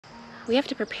we have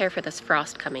to prepare for this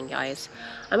frost coming, guys.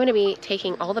 I'm gonna be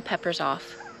taking all the peppers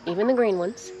off, even the green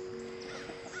ones.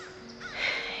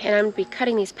 And I'm gonna be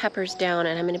cutting these peppers down,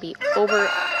 and I'm gonna be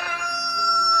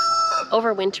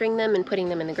overwintering them and putting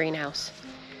them in the greenhouse,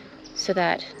 so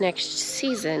that next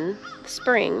season,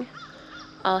 spring,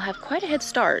 I'll have quite a head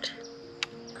start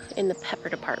in the pepper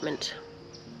department.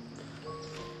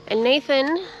 And Nate's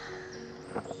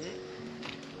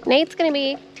gonna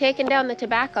be taking down the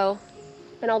tobacco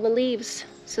and all the leaves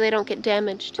so they don't get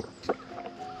damaged.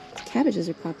 Cabbages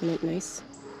are popping up nice.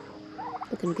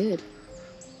 Looking good.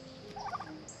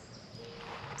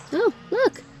 Oh,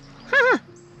 look! Ha!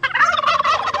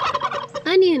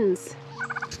 Onions!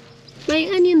 My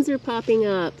onions are popping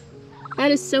up. That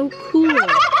is so cool.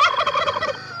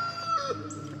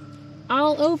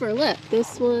 All over, look.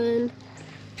 This one.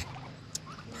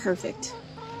 Perfect.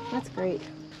 That's great.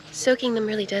 Soaking them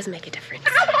really does make a difference.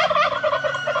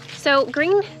 So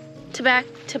green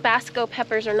Tabasco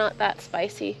peppers are not that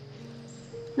spicy.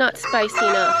 Not spicy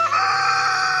enough.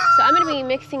 So I'm gonna be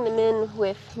mixing them in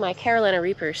with my Carolina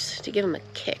Reapers to give them a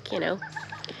kick, you know.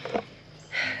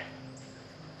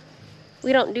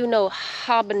 We don't do no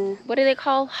what do they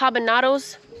call?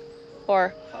 Habaneros?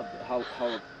 Or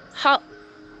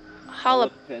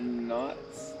jalapenos?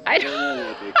 I don't know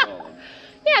what they call them.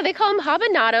 Yeah, they call them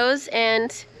habaneros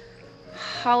and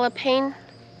jalapeno.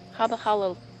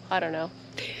 I don't know.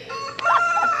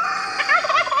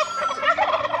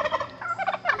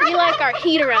 We like our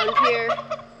heat around here.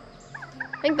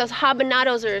 I think those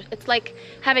habaneros it's like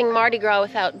having Mardi Gras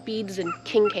without beads and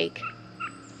king cake.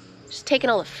 Just taking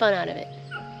all the fun out of it.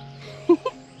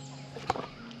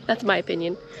 That's my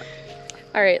opinion.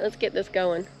 All right, let's get this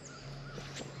going.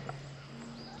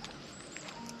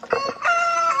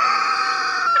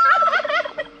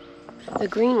 The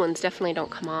green ones definitely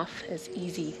don't come off as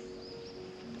easy.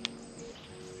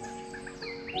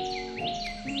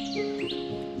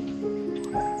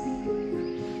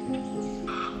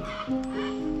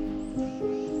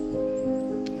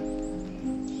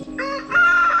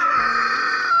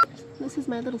 This is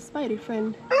my little spider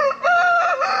friend.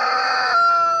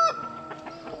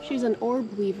 She's an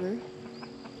orb weaver.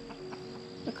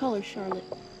 The color Charlotte.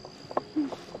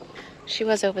 She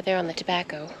was over there on the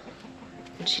tobacco,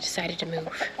 and she decided to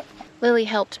move. Lily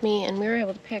helped me, and we were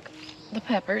able to pick the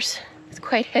peppers. It's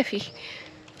quite heavy.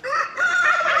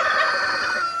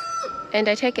 And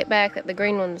I take it back that the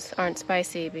green ones aren't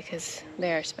spicy, because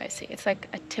they are spicy. It's like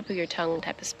a tip of your tongue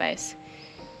type of spice.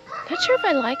 Not sure if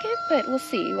I like it, but we'll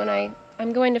see. When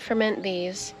I'm going to ferment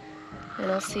these,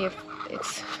 and I'll see if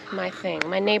it's my thing.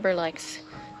 My neighbor likes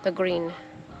the green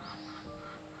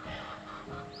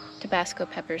Tabasco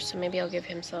peppers, so maybe I'll give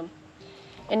him some.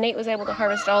 And Nate was able to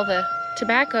harvest all the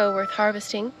tobacco worth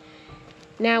harvesting.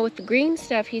 Now with the green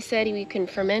stuff, he said we can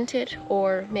ferment it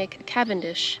or make a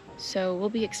Cavendish. So we'll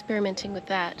be experimenting with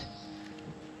that.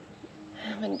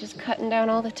 I'm just cutting down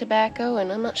all the tobacco,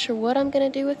 and I'm not sure what I'm gonna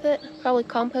do with it. Probably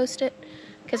compost it,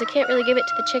 because I can't really give it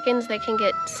to the chickens. They can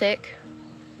get sick.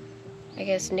 I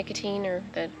guess nicotine or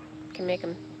that can make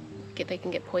them they can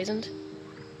get poisoned.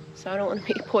 So I don't want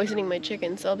to be poisoning my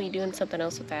chickens. So I'll be doing something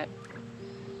else with that.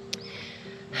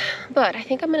 But I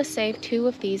think I'm gonna save 2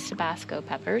 of these Tabasco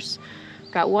peppers.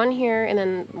 Got one here, and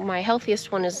then my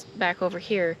healthiest one is back over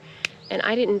here. And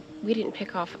we didn't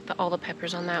pick off all the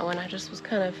peppers on that one. I just was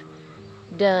kind of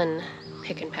done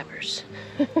picking peppers.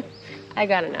 I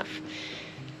got enough.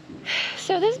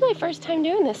 So this is my first time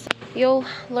doing this. You'll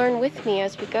learn with me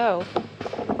as we go.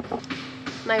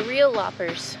 My real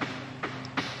loppers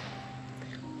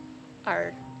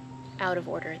are out of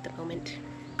order at the moment.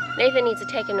 Nathan needs to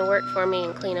take them to work for me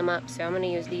and clean them up, so I'm gonna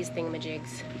use these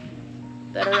thingamajigs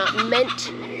that are not meant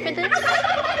for this,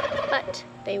 but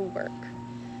they work.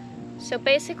 So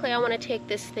basically I want to take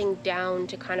this thing down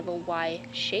to kind of a Y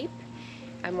shape.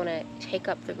 I'm going to take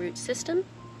up the root system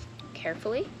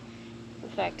carefully. In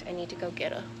fact, I need to go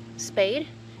get a spade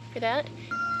for that.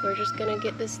 We're just going to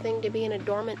get this thing to be in a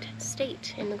dormant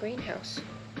state in the greenhouse.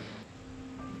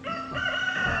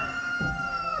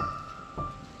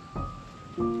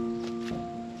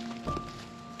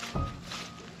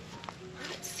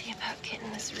 Let's see about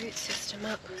getting this root system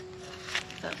up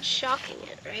without shocking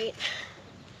it, right?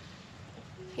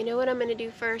 You know what I'm going to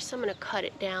do first? I'm going to cut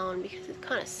it down because it's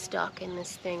kind of stuck in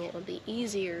this thing. It will be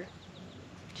easier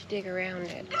to dig around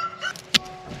it.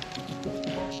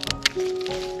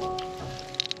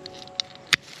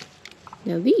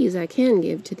 Now these I can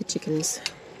give to the chickens.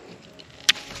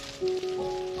 These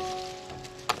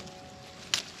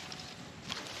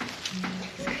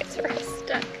guys are all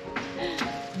stuck.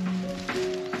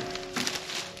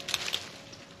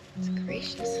 It's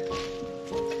gracious.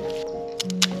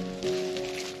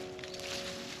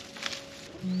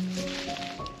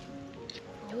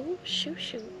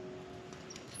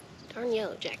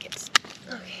 jackets.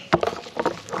 Okay.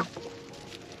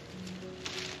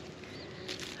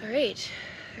 All right,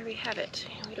 there we have it.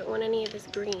 We don't want any of this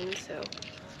green, so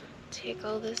take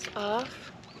all this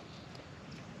off.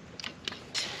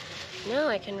 Now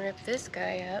I can rip this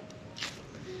guy up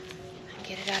and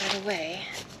get it out of the way.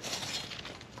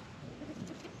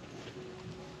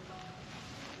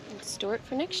 And store it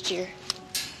for next year.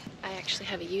 I actually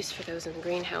have a use for those in the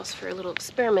greenhouse for a little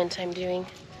experiment I'm doing.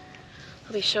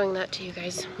 I'll be showing that to you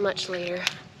guys much later,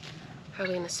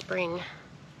 probably in the spring.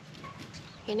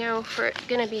 You know, for it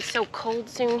gonna be so cold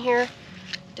soon here,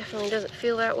 definitely doesn't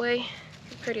feel that way.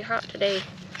 It's pretty hot today.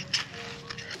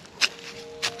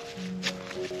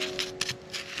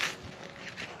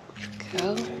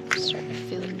 Go, starting to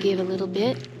feel it give a little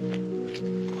bit.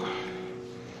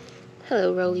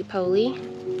 Hello, roly-poly.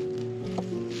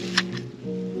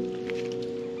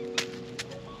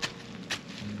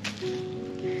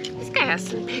 This guy has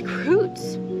some big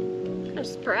roots. I'm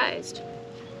surprised.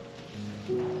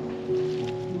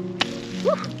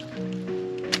 Woo.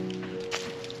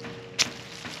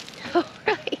 All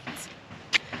right.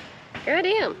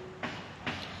 Goddamn.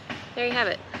 There you have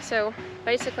it. So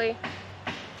basically,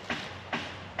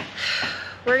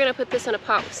 we're gonna put this in a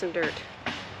pot with some dirt,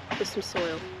 with some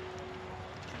soil.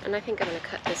 And I think I'm gonna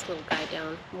cut this little guy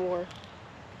down more.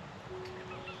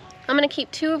 I'm gonna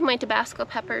keep 2 of my Tabasco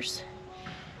peppers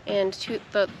and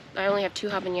I only have 2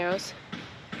 habaneros.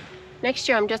 Next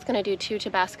year I'm just gonna do 2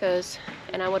 Tabascos,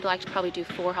 and I would like to probably do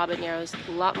 4 habaneros,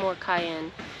 a lot more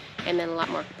cayenne, and then a lot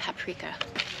more paprika.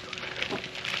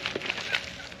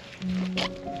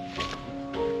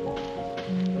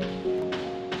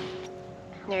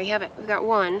 There you have it. We've got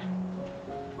 1.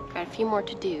 Got a few more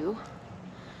to do.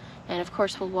 And of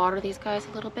course we'll water these guys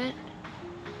a little bit.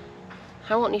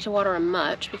 I won't need to water them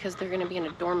much because they're going to be in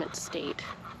a dormant state.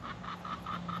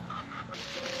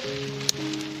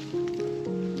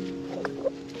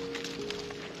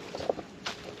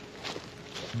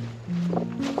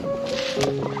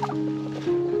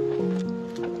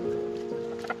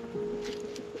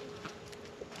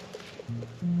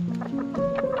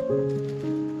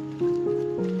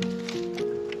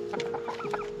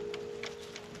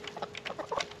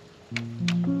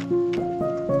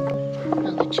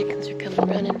 Chickens are coming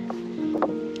running.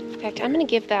 In fact, I'm gonna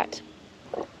give that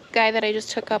guy that I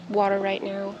just took up water right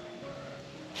now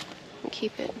and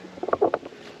keep it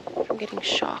from getting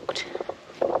shocked.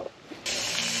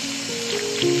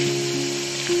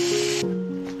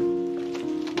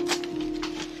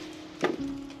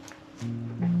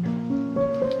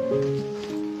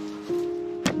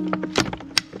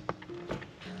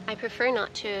 I prefer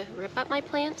not to rip up my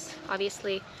plants.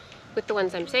 Obviously, with the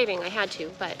ones I'm saving, I had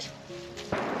to, but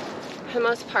for the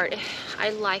most part, I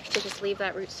like to just leave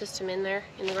that root system in there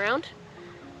in the ground,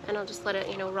 and I'll just let it,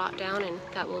 you know, rot down, and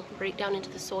that will break down into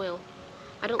the soil.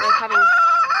 I don't like having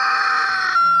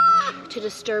to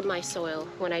disturb my soil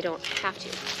when I don't have to.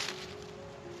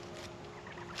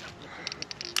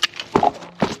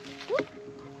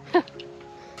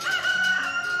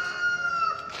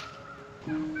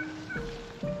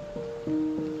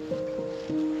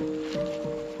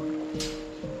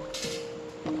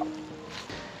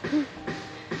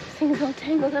 Thing's all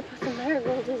tangled up with the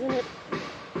marigolds, isn't it?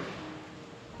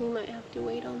 We might have to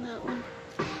wait on that one.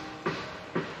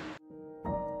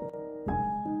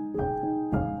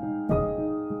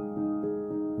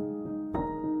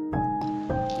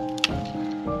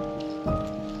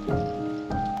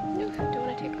 No, don't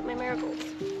want to take up my marigolds.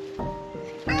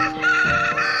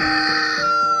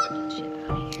 Get you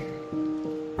out of here.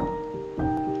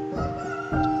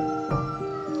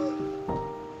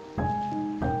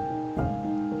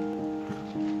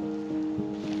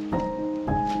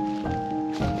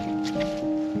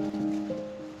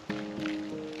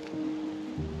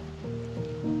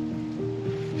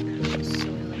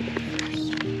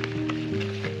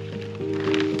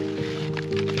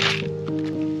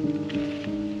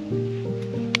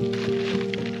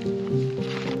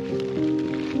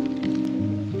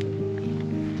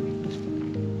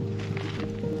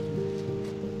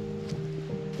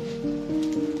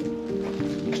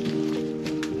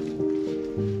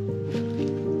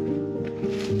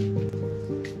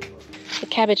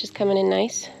 Cabbage is coming in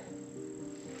nice.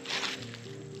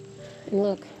 And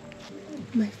look,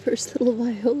 my first little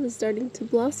viola is starting to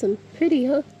blossom. Pretty,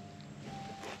 huh?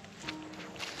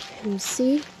 And you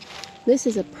see, this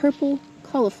is a purple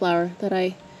cauliflower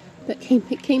that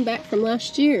came back from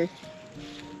last year.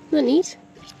 Isn't that neat?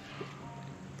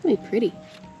 That'd be pretty.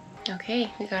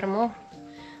 Okay, we got them all.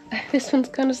 This one's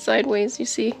kind of sideways, you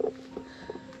see.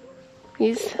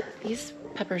 These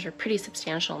peppers are pretty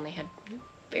substantial, and they had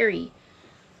very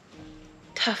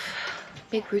tough,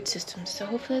 big root systems, so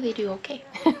hopefully they do okay.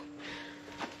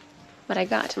 But I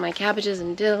got to my cabbages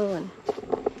and dill and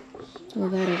all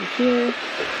that over here.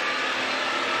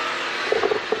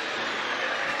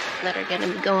 Let her get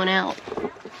them going out.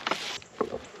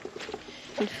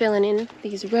 And filling in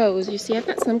these rows. You see, I've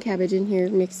got some cabbage in here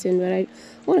mixed in, but I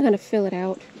want to kind of fill it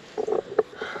out.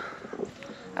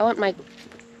 I want my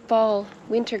fall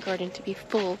winter garden to be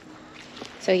full.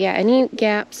 So yeah, any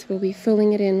gaps, we'll be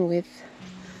filling it in with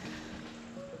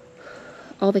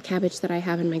all the cabbage that I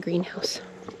have in my greenhouse.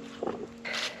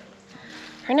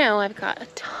 For now, I've got a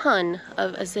ton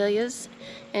of azaleas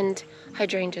and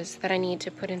hydrangeas that I need to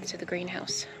put into the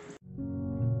greenhouse.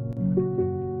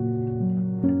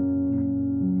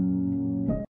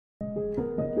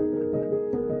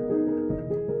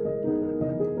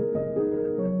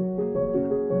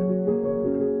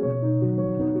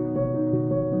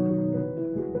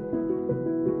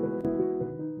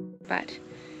 But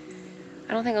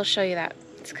I don't think I'll show you that.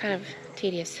 It's kind of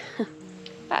tedious.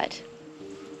 But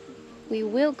we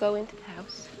will go into the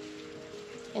house,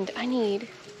 and I need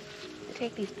to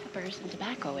take these peppers and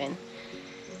tobacco in.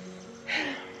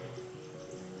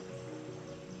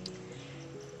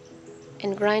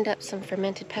 And grind up some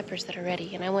fermented peppers that are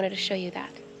ready, and I wanted to show you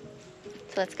that.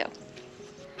 So let's go.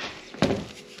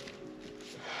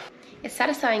 It's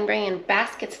satisfying bringing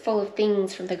baskets full of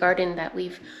things from the garden that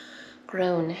we've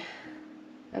grown.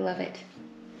 I love it.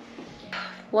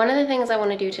 One of the things I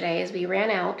want to do today is we ran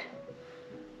out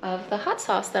of the hot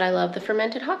sauce that I love, the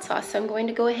fermented hot sauce. So I'm going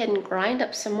to go ahead and grind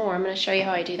up some more. I'm going to show you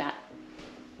how I do that.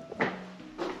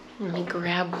 Let me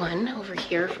grab one over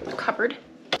here from the cupboard.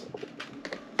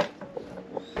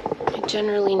 I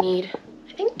generally need,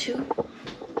 I think, 2.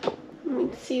 Let me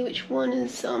see which one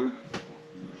is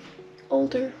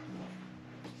older.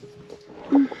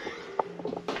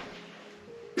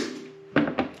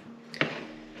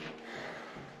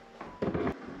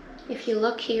 If you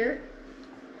look here,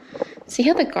 see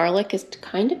how the garlic is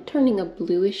kind of turning a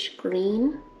bluish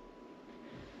green?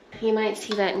 You might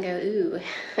see that and go, ooh,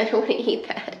 I don't want to eat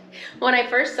that. When I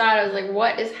first saw it, I was like,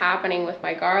 what is happening with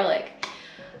my garlic?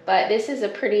 But this is a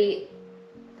pretty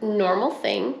normal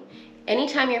thing.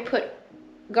 Anytime you put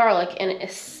garlic in an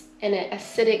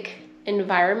acidic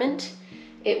environment,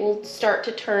 it will start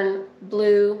to turn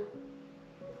blue,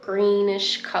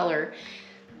 greenish color.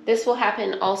 This will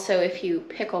happen also if you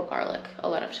pickle garlic a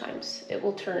lot of times. It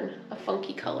will turn a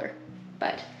funky color.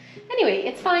 But anyway,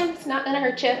 it's fine. It's not gonna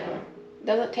hurt you.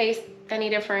 Doesn't taste any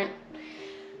different.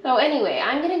 So anyway,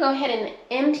 I'm gonna go ahead and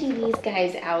empty these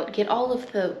guys out, get all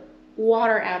of the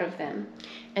water out of them,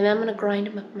 and then I'm gonna grind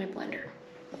them up in my blender.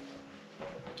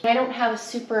 I don't have a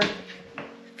super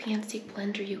fancy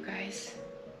blender, you guys.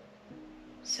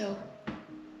 So,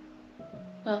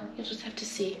 well, you'll just have to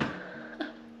see.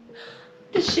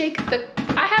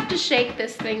 I have to shake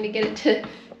this thing to get it to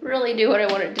really do what I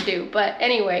want it to do. But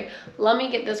anyway, let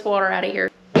me get this water out of here.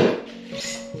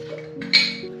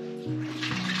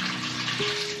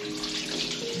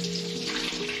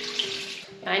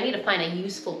 I need to find a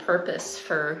useful purpose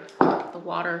for the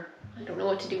water. I don't know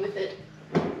what to do with it.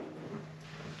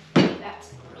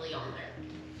 That's really on there.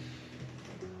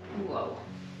 Whoa.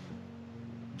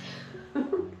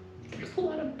 There's a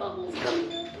lot of bubbles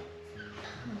coming up.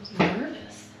 I was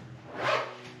nervous.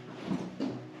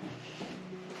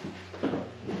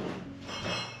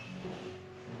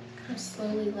 Kind of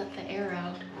slowly let the air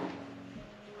out.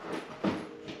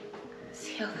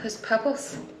 See all those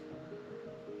bubbles?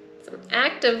 Some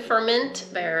active ferment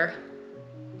there.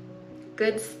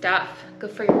 Good stuff.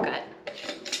 Good for your gut.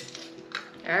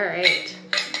 All right.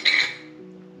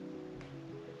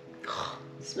 Oh,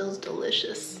 smells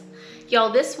delicious. Y'all,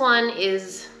 this one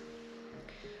is,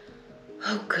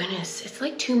 oh goodness, it's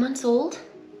like 2 months old.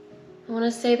 I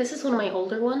wanna say this is one of my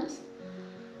older ones.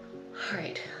 All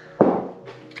right,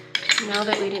 now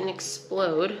that we didn't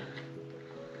explode,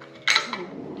 I'll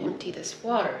empty this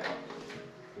water.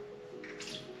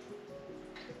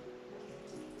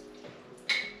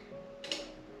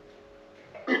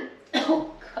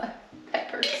 Oh God,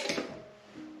 peppers,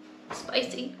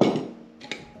 spicy.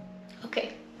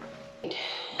 Okay,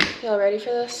 y'all ready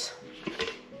for this?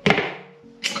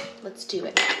 Let's do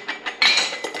it.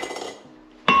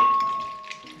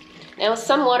 Now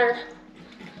some water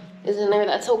is in there,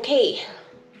 that's okay.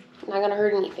 Not gonna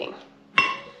hurt anything.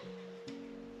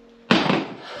 I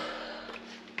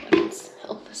can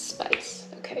smell the spice,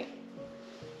 okay.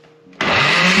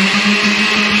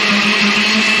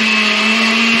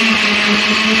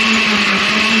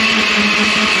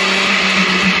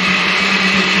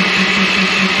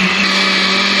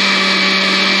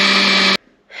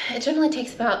 It generally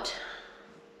takes about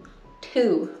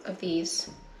 2 of these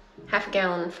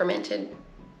half-gallon fermented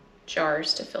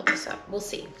jars to fill this up. We'll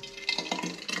see.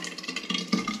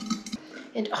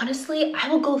 And honestly, I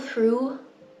will go through,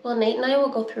 well, Nate and I will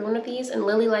go through one of these, and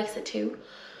Lily likes it too,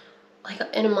 like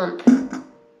in a month.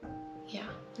 Yeah,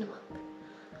 in a month.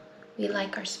 We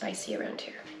like our spicy around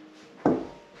here. All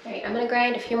right, I'm gonna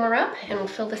grind a few more up and we'll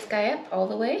fill this guy up all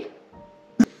the way.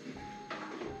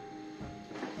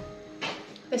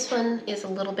 This one is a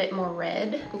little bit more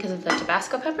red because of the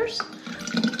Tabasco peppers.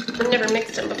 I've never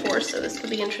mixed them before, so this could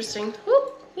be interesting.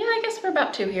 Ooh, yeah, I guess we're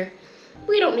about 2 here.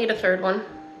 We don't need a 3rd one.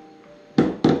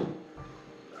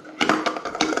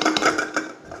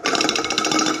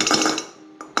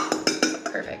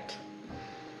 Perfect.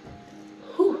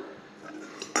 Whew.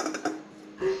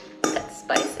 That's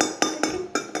spicy.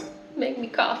 Make me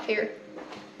cough here.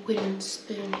 Wooden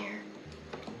spoon here.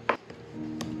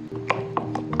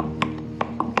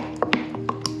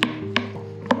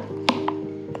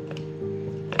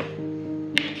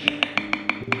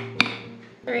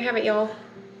 There you have it, y'all.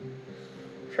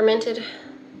 Fermented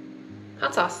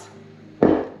hot sauce.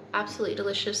 Absolutely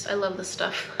delicious. I love this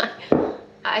stuff.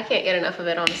 I can't get enough of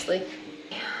it, honestly.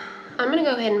 I'm gonna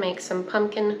go ahead and make some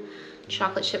pumpkin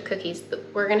chocolate chip cookies.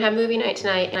 We're gonna have movie night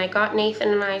tonight, and I got Nathan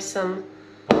and I some,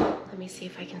 let me see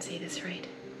if I can say this right.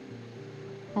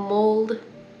 Mold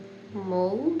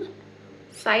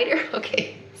cider?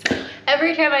 Okay. So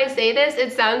every time I say this,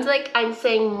 it sounds like I'm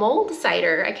saying mold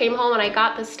cider. I came home and I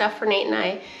got this stuff for Nate and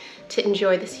I to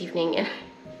enjoy this evening, and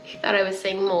I thought I was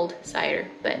saying mold cider,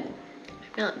 but I'm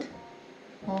not.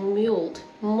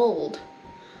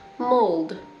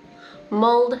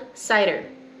 Mold cider.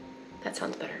 That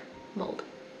sounds better. Mold,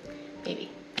 maybe.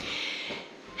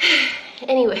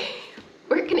 Anyway,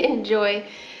 we're gonna enjoy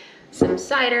some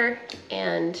cider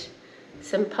and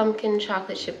some pumpkin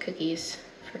chocolate chip cookies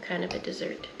for kind of a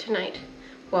dessert tonight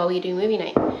while we do movie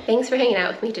night. Thanks for hanging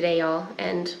out with me today, y'all,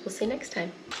 and we'll see you next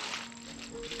time.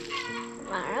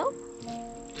 Tomorrow?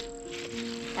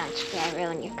 Don't you dare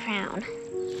ruin your crown.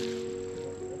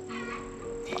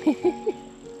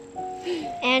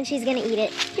 And she's gonna eat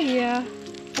it. Yeah,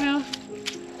 well,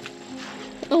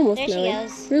 almost. There she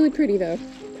goes. Really pretty though.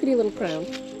 Pretty little crown.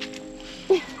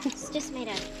 It's just made